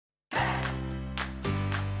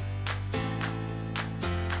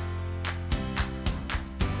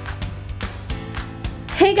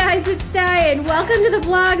Hey guys, it's Di and welcome to the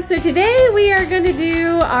vlog. So today we are going to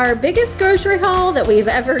do our biggest grocery haul that we've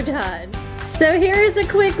ever done. So here's a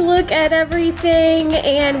quick look at everything,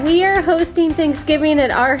 and we are hosting Thanksgiving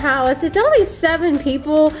at our house. It's only 7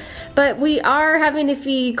 people, but we are having to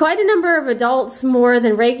feed quite a number of adults, more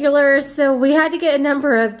than regular, so we had to get a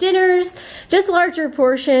number of dinners, just larger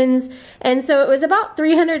portions, and so it was about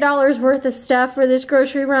 $300 worth of stuff for this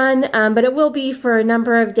grocery run, but it will be for a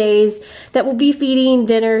number of days that we'll be feeding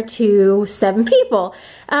dinner to 7 people.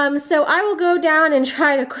 So I will go down and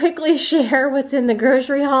try to quickly share what's in the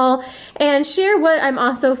grocery haul and share what I'm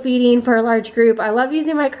also feeding for a large group. I love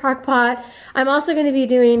using my crock pot. I'm also going to be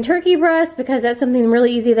doing turkey breast because that's something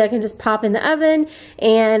really easy that I can just pop in the oven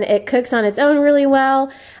and it cooks on its own really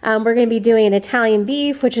well. We're going to be doing Italian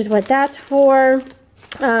beef, which is what that's for.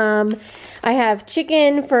 I have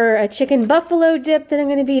chicken for a chicken buffalo dip that I'm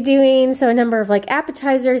going to be doing, so a number of like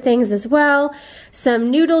appetizer things as well. Some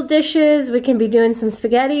noodle dishes, we can be doing some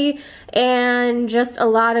spaghetti, and just a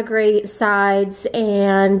lot of great sides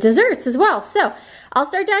and desserts as well. So I'll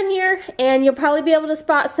start down here and you'll probably be able to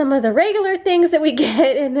spot some of the regular things that we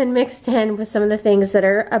get and then mixed in with some of the things that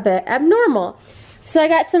are a bit abnormal. So I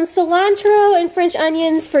got some cilantro and French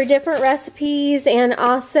onions for different recipes, and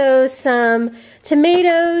also some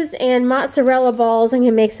tomatoes and mozzarella balls. I'm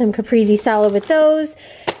going to make some caprese salad with those.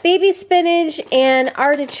 Baby spinach and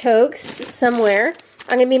artichokes somewhere.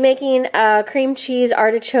 I'm going to be making a cream cheese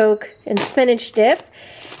artichoke and spinach dip.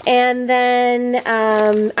 And then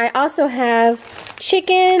I also have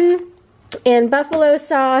chicken and buffalo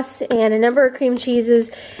sauce and a number of cream cheeses,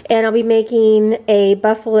 and I'll be making a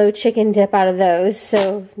buffalo chicken dip out of those.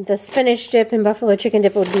 So the spinach dip and buffalo chicken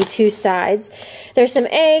dip would be 2 sides. There's some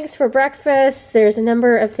eggs for breakfast. There's a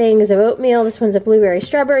number of things of oatmeal. This one's a blueberry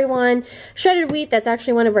strawberry one. Shredded wheat, that's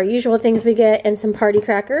actually one of our usual things we get, and some party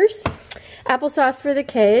crackers. Applesauce for the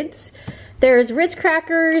kids. There's Ritz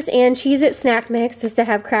crackers and Cheez-It snack mix, just to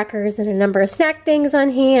have crackers and a number of snack things on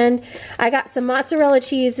hand. I got some mozzarella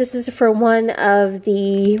cheese. This is for one of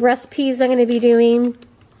the recipes I'm going to be doing.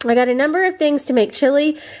 I got a number of things to make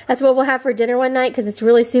chili. That's what we'll have for dinner one night because it's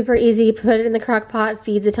really super easy. Put it in the crock pot,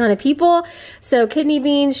 feeds a ton of people. So kidney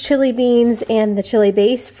beans, chili beans, and the chili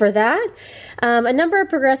base for that. A number of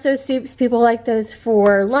Progresso soups. People like those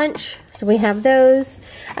for lunch, so we have those.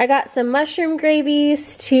 I got some mushroom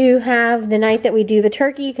gravies to have the night that we do the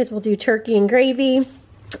turkey, because we'll do turkey and gravy.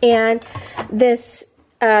 And this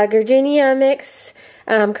gardenia mix,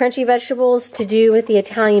 crunchy vegetables to do with the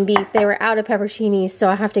Italian beef. They were out of pepperoncinis, so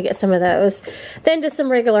I have to get some of those. Then just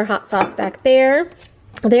some regular hot sauce back there.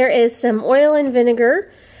 There is some oil and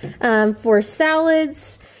vinegar for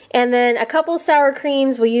salads. And then a couple sour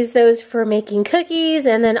creams, we'll use those for making cookies,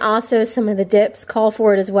 and then also some of the dips call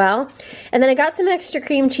for it as well. And then I got some extra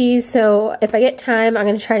cream cheese, so if I get time, I'm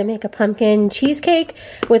going to try to make a pumpkin cheesecake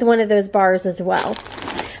with one of those bars as well.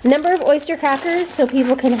 A number of oyster crackers, so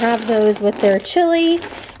people can have those with their chili,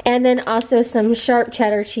 and then also some sharp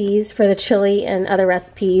cheddar cheese for the chili and other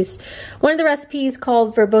recipes. One of the recipes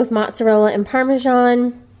called for both mozzarella and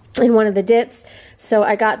Parmesan in one of the dips, so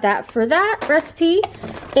I got that for that recipe.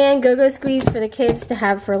 And go-go squeeze for the kids to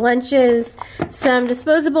have for lunches. Some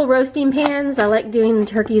disposable roasting pans. I like doing the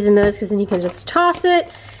turkeys in those because then you can just toss it.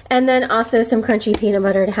 And then also some crunchy peanut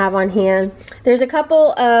butter to have on hand. There's a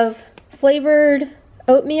couple of flavored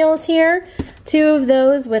oatmeals here. 2 of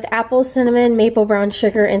those with apple, cinnamon, maple brown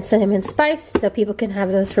sugar, and cinnamon spice, so people can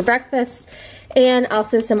have those for breakfast. And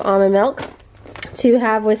also some almond milk to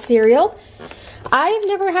have with cereal. I've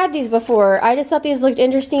never had these before. I just thought these looked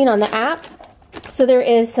interesting on the app. So there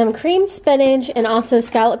is some creamed spinach and also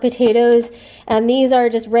scalloped potatoes, and these are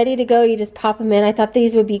just ready to go. You just pop them in. I thought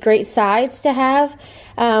these would be great sides to have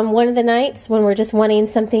one of the nights when we're just wanting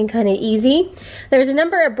something kind of easy. There's a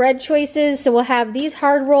number of bread choices, so we'll have these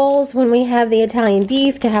hard rolls when we have the Italian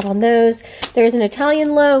beef to have on those. There's an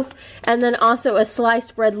Italian loaf, and then also a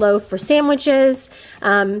sliced bread loaf for sandwiches.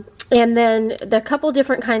 And then the couple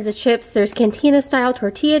different kinds of chips. There's cantina style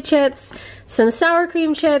tortilla chips, some sour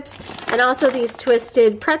cream chips, and also these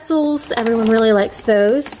twisted pretzels. Everyone really likes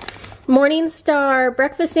those. Morningstar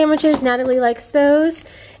breakfast sandwiches. Natalie likes those.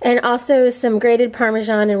 And also some grated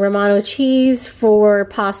Parmesan and Romano cheese for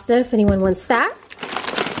pasta if anyone wants that.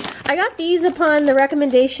 I got these upon the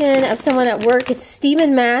recommendation of someone at work. It's steam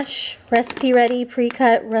and mash, recipe ready,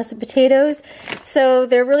 pre-cut russet potatoes. So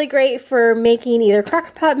they're really great for making either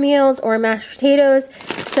crock pot meals or mashed potatoes.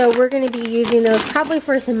 So we're going to be using those probably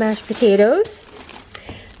for some mashed potatoes.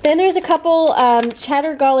 Then there's a couple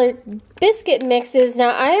cheddar garlic biscuit mixes.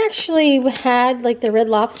 Now I actually had like the Red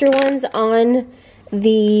Lobster ones on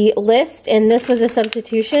the list, and this was a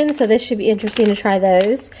substitution, so this should be interesting to try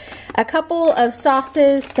those. A couple of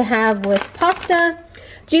sauces to have with pasta,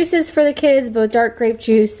 juices for the kids, both dark grape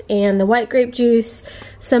juice and the white grape juice,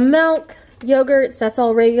 some milk, yogurts, that's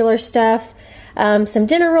all regular stuff, some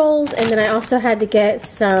dinner rolls, and then I also had to get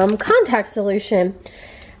some contact solution.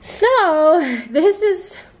 So this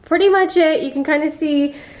is pretty much it. You can kind of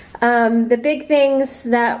see the big things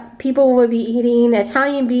that people would be eating: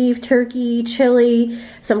 Italian beef, turkey, chili,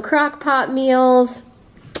 some crock pot meals.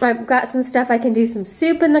 I've got some stuff I can do, some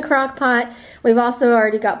soup in the crock pot. We've also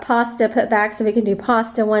already got pasta put back so we can do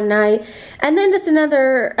pasta one night. And then just a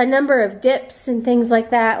number of dips and things like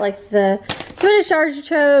that, like the Swedish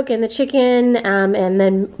artichoke and the chicken, and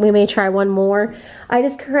then we may try one more. I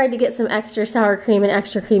just tried to get some extra sour cream and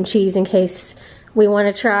extra cream cheese in case we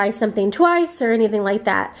want to try something twice or anything like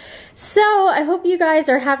that. So I hope you guys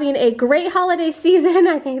are having a great holiday season.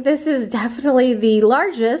 I think this is definitely the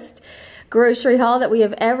largest grocery haul that we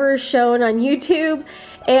have ever shown on YouTube.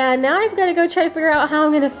 And now I've got to go try to figure out how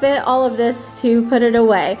I'm going to fit all of this to put it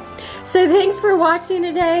away. So thanks for watching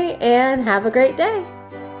today and have a great day.